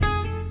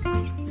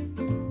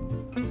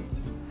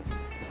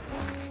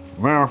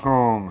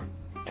Welcome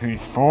to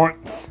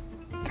Sports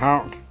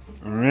Talk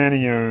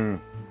Radio.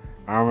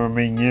 I will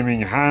be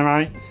giving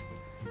highlights,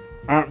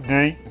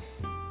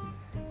 updates,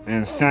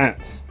 and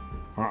stats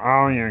for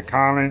all your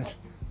college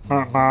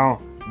football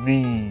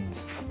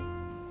needs.